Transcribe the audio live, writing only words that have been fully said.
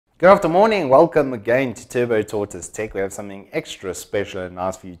Good afternoon, welcome again to Turbo Tortoise Tech. We have something extra special and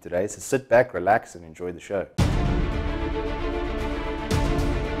nice for you today, so sit back, relax and enjoy the show.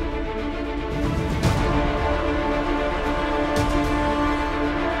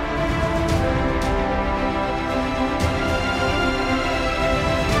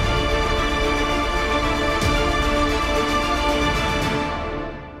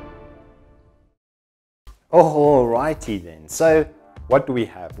 Alrighty then, so what do we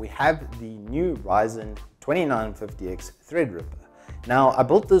have? We have the new Ryzen 2950X Threadripper. Now, I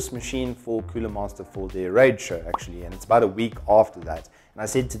built this machine for Coolermaster for their raid show actually, and it's about a week after that. And I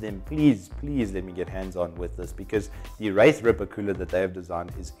said to them, please let me get hands-on with this because the Wraith Ripper cooler that they have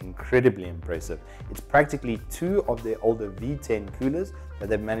designed is incredibly impressive. It's practically two of their older V10 coolers that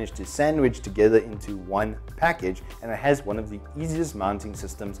they've managed to sandwich together into one package, and it has one of the easiest mounting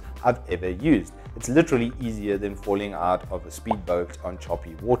systems I've ever used. It's literally easier than falling out of a speedboat on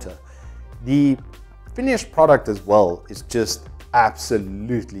choppy water. The finished product as well is just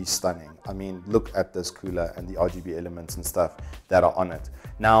absolutely stunning. I mean, look at this cooler and the RGB elements and stuff that are on it.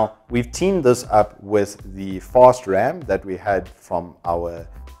 Now, we've teamed this up with the fast RAM that we had from our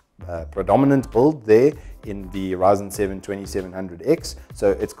predominant build there in the Ryzen 7 2700X.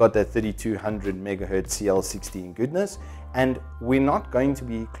 So it's got that 3200 megahertz CL16 goodness, and we're not going to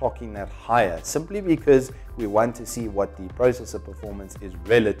be clocking that higher simply because we want to see what the processor performance is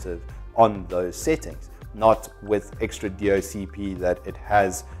relative on those settings, not with extra DOCP that it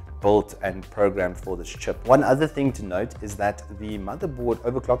has built and programmed for this chip. One other thing to note is that the motherboard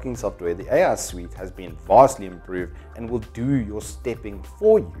overclocking software, the AI suite, has been vastly improved and will do your stepping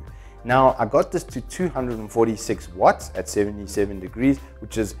for you. Now, I got this to 246 watts at 77 degrees,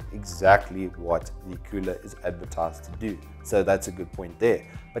 which is exactly what the cooler is advertised to do. So that's a good point there.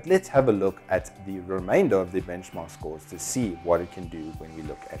 But let's have a look at the remainder of the benchmark scores to see what it can do when we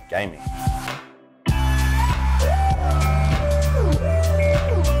look at gaming.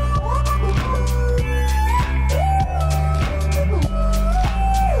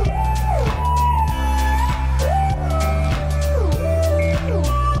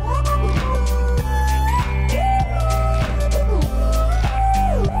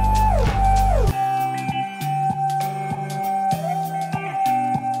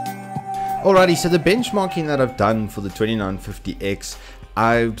 Alrighty, so the benchmarking that I've done for the 2950X,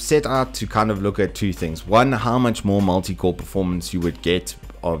 I set out to kind of look at two things. One, how much more multi-core performance you would get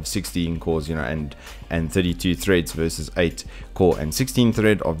of 16 cores, and 32 threads versus 8 core and 16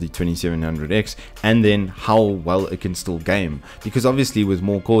 thread of the 2700X, and then how well it can still game, because obviously with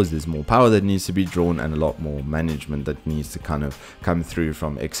more cores there's more power that needs to be drawn and a lot more management that needs to kind of come through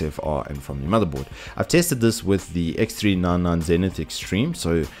from XFR and from the motherboard. I've tested this with the X399 Zenith Extreme,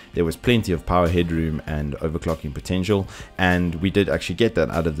 so there was plenty of power headroom and overclocking potential, and we did actually get that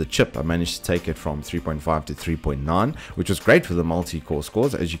out of the chip. I managed to take it from 3.5 to 3.9, which was great for the multi-core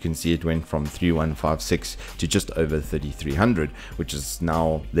scores. As you can see, it went from 3156 to just over 3300, which is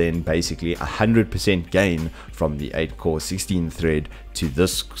now then basically 100% gain from the 8-core 16 thread to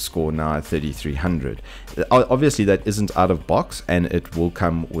this score now at 3300. Obviously that isn't out of box and it will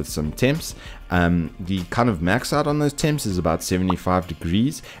come with some temps. The kind of max out on those temps is about 75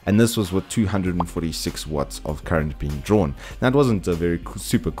 degrees, and this was with 246 watts of current being drawn. That wasn't a very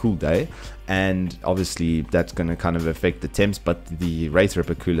super cool day, and obviously that's going to kind of affect the temps, but the Wraith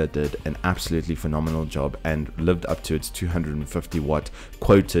Ripper cooler did an absolutely phenomenal job and lived up to its 250 watt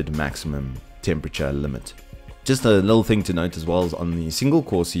quoted maximum temperature limit. Just a little thing to note as well is on the single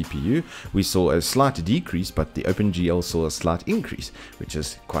core CPU, we saw a slight decrease, but the OpenGL saw a slight increase, which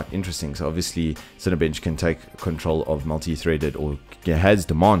is quite interesting. So obviously Cinebench can take control of multi-threaded, or has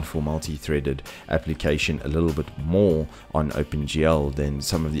demand for multi-threaded application a little bit more on OpenGL than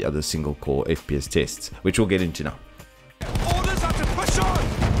some of the other single core FPS tests, which we'll get into now. Orders are to push on!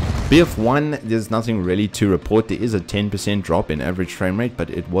 BF1, there's nothing really to report. There is a 10% drop in average frame rate, but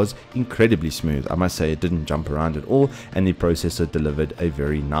it was incredibly smooth. I must say it didn't jump around at all, and the processor delivered a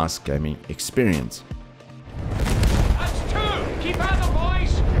very nice gaming experience. That's two! Keep out the boys!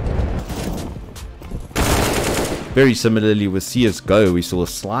 Very similarly with CSGO, we saw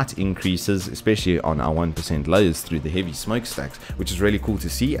slight increases, especially on our 1% lows through the heavy smokestacks, which is really cool to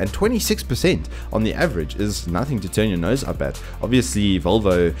see, and 26% on the average is nothing to turn your nose up at. Obviously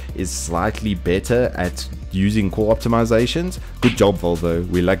Volvo is slightly better at using core optimizations. Good job Volvo,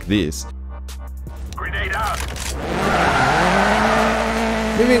 we like this. Grenade out!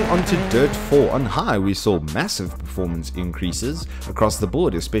 Moving on to Dirt 4, on high we saw massive performance increases across the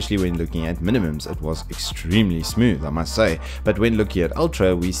board, especially when looking at minimums. It was extremely smooth, I must say, but when looking at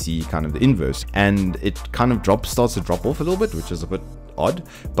ultra we see kind of the inverse, and it kind of starts to drop off a little bit, which is a bit odd,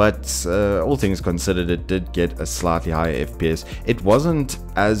 but all things considered, it did get a slightly higher FPS. It wasn't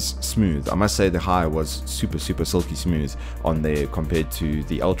as smooth. I must say the high was super silky smooth on there compared to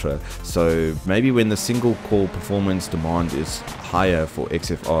the Ultra. So maybe when the single core performance demand is higher for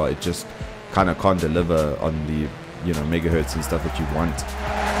XFR, it just kind of can't deliver on the, you know, megahertz and stuff that you want.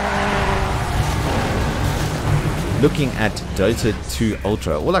 Looking at Dota 2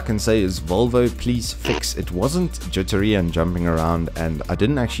 Ultra, all I can say is Volvo, please fix. It wasn't jittery and jumping around, and I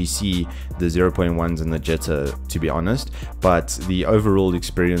didn't actually see the 0.1s and the jitter, to be honest, but the overall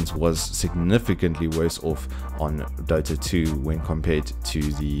experience was significantly worse off on Dota 2 when compared to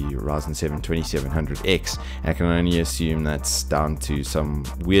the Ryzen 7 2700X. I can only assume that's down to some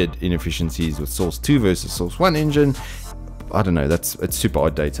weird inefficiencies with Source 2 versus Source 1 engine. I don't know, it's super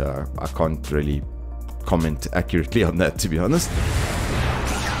odd data. I can't really comment accurately on that, to be honest.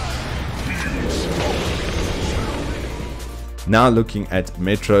 Now looking at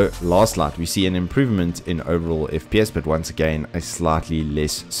Metro Last Light, we see an improvement in overall FPS, but once again a slightly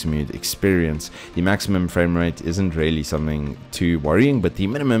less smooth experience. The maximum frame rate isn't really something too worrying, but the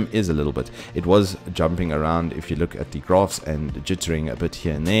minimum is a little bit. It was jumping around if you look at the graphs and jittering a bit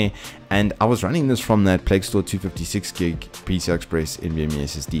here and there, and I was running this from that Plague Store 256 gig PCI Express NVMe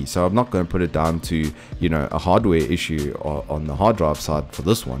SSD, so I'm not going to put it down to, you know, a hardware issue on the hard drive side for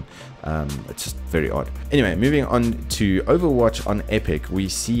this one. It's just very odd. Anyway, moving on to Overwatch on Epic, we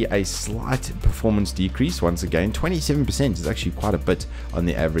see a slight performance decrease. Once again, 27% is actually quite a bit on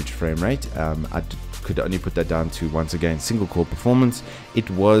the average frame rate. I could only put that down to, once again, single core performance. It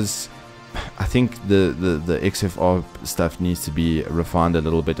was, I think the XFR stuff needs to be refined a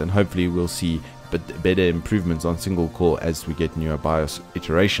little bit, and hopefully we'll see better improvements on single core as we get newer BIOS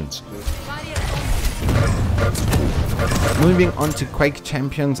iterations. Moving on to Quake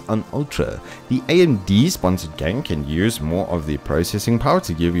Champions on Ultra, the AMD sponsored game can use more of the processing power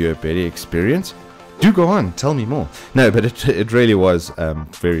to give you a better experience. Do go on, tell me more. No, but it really was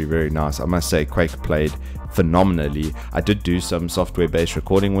very nice. I must say, Quake played phenomenally. I did do some software based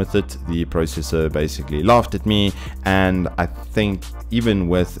recording with it. The processor basically laughed at me, and I think even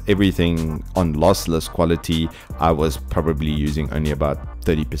with everything on lossless quality, I was probably using only about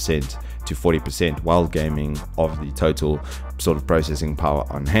 30% to 40% while gaming of the total sort of processing power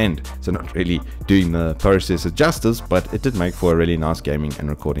on hand. So not really doing the processor justice, but it did make for a really nice gaming and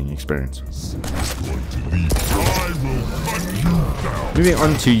recording experience. Moving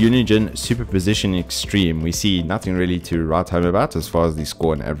on to Unigine Superposition Extreme, we see nothing really to write home about as far as the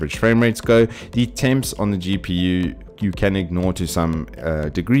score and average frame rates go. The temps on the GPU you can ignore to some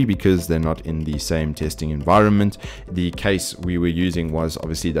degree because they're not in the same testing environment. The case we were using was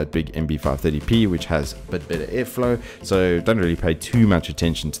obviously that big MB530P, which has a bit better airflow, so don't really pay too much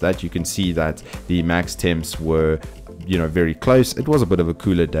attention to that. You can see that the max temps were, you know, very close. It was a bit of a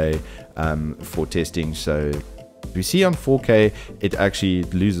cooler day for testing, so we see on 4K it actually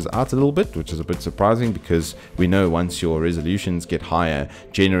loses out a little bit, which is a bit surprising because we know once your resolutions get higher,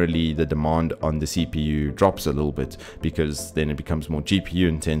 generally the demand on the CPU drops a little bit because then it becomes more GPU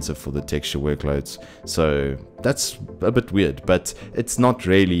intensive for the texture workloads. So that's a bit weird, but it's not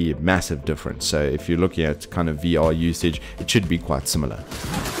really massive difference. So if you're looking at kind of VR usage, it should be quite similar.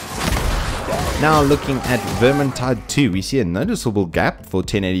 Now looking at Vermintide 2, we see a noticeable gap for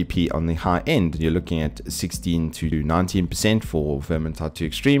 1080p on the high end. You're looking at 16 to 19% for Vermintide 2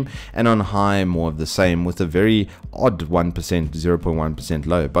 Extreme, and on high more of the same with a very odd 1%, 0.1%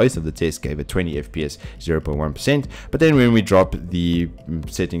 low. Both of the tests gave a 20 FPS, 0.1%, but then when we drop the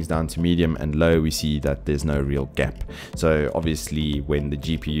settings down to medium and low, we see that there's no real gap. So obviously when the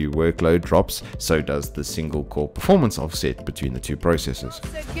GPU workload drops, so does the single core performance offset between the two processors.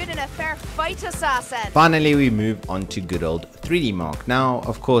 So good in a fair fight, assassin. Finally, we move on to good old 3D Mark. Now,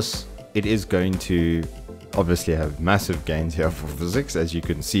 of course, it is going to obviously have massive gains here for physics, as you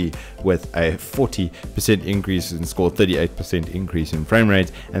can see, with a 40% increase in score, 38% increase in frame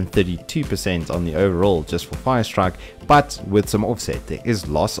rate, and 32% on the overall just for Firestrike, but with some offset. There is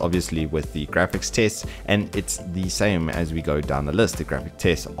loss obviously with the graphics tests, and it's the same as we go down the list. The graphic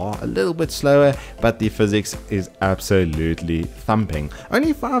tests are a little bit slower, but the physics is absolutely thumping.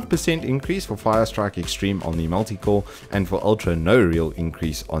 Only 5% increase for Firestrike Extreme on the multi-core, and for Ultra no real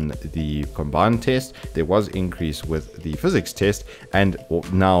increase on the combined test. There was increase with the physics test, and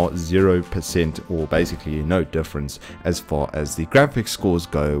now 0% or basically no difference as far as the graphics scores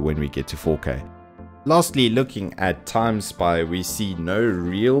go when we get to 4K. Lastly, looking at time spy, we see no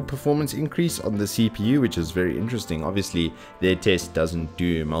real performance increase on the CPU, which is very interesting. Obviously, their test doesn't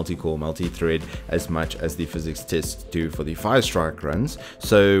do multi-core, multi-thread as much as the physics tests do for the Firestrike runs.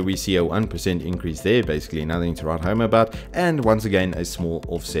 So we see a 1% increase there, basically nothing to write home about. And once again, a small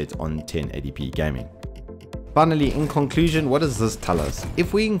offset on 1080p gaming. Finally, in conclusion, what does this tell us?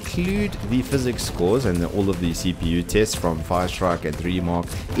 If we include the physics scores and all of the CPU tests from Firestrike and 3Mark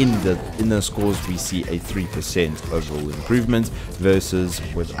in the scores, we see a 3% overall improvement versus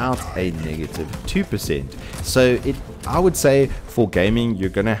without a negative 2%. So I would say for gaming, you're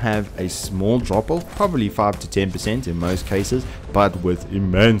going to have a small drop off, probably 5 to 10% in most cases, but with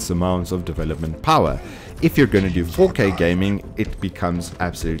immense amounts of development power. If you're going to do 4K gaming, it becomes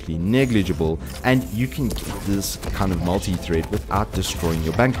absolutely negligible, and you can get this kind of multi-thread without destroying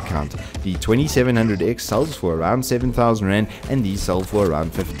your bank account. The 2700X sells for around 7,000 Rand, and these sell for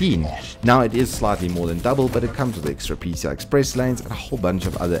around 15. Now it is slightly more than double, but it comes with extra PCI Express lanes and a whole bunch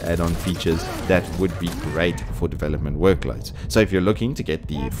of other add-on features that would be great for development workloads. So if you're looking to get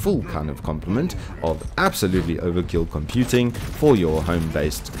the full kind of complement of absolutely overkill computing for your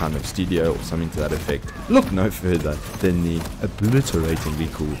home-based kind of studio or something to that effect, look no further than the obliteratingly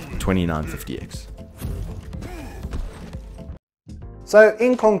cool 2950X. So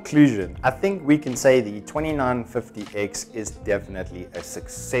in conclusion, I think we can say the 2950X is definitely a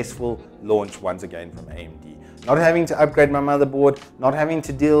successful launch once again from AMD. Not having to upgrade my motherboard, not having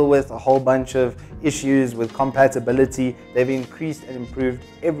to deal with a whole bunch of issues with compatibility. They've increased and improved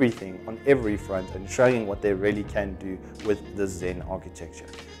everything on every front and showing what they really can do with the Zen architecture.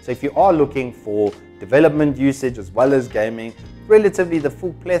 So if you are looking for development usage as well as gaming, relatively the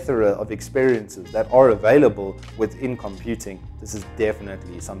full plethora of experiences that are available within computing, this is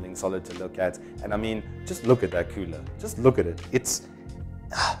definitely something solid to look at. And I mean, just look at that cooler. Just look at it. It's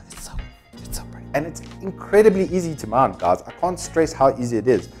so pretty. And it's incredibly easy to mount, guys. I can't stress how easy it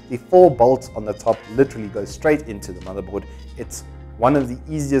is. The 4 bolts on the top literally go straight into the motherboard. It's one of the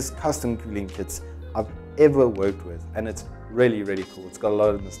easiest custom cooling kits I've ever worked with, and it's really, really cool. It's got a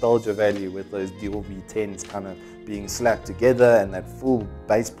lot of nostalgia value with those dual V10s kind of being slapped together and that full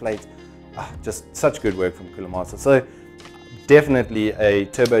base plate. Just such good work from Coolermaster. So definitely a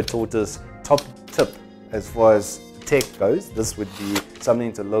Turbo Tortoise top tip as far as tech goes. This would be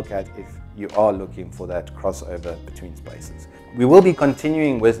something to look at if you are looking for that crossover between spaces. We will be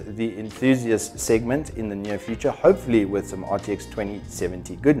continuing with the enthusiast segment in the near future, hopefully with some RTX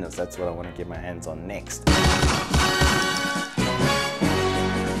 2070 goodness. That's what I want to get my hands on next.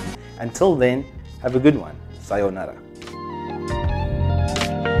 Until then, have a good one. Sayonara.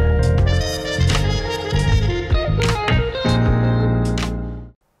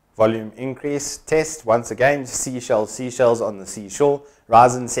 Volume increase test once again. Seashells on the seashore.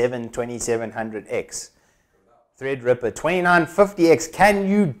 Ryzen 7 2700X. Threadripper 2950X. Can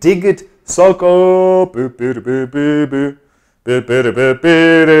you dig it? Sucker.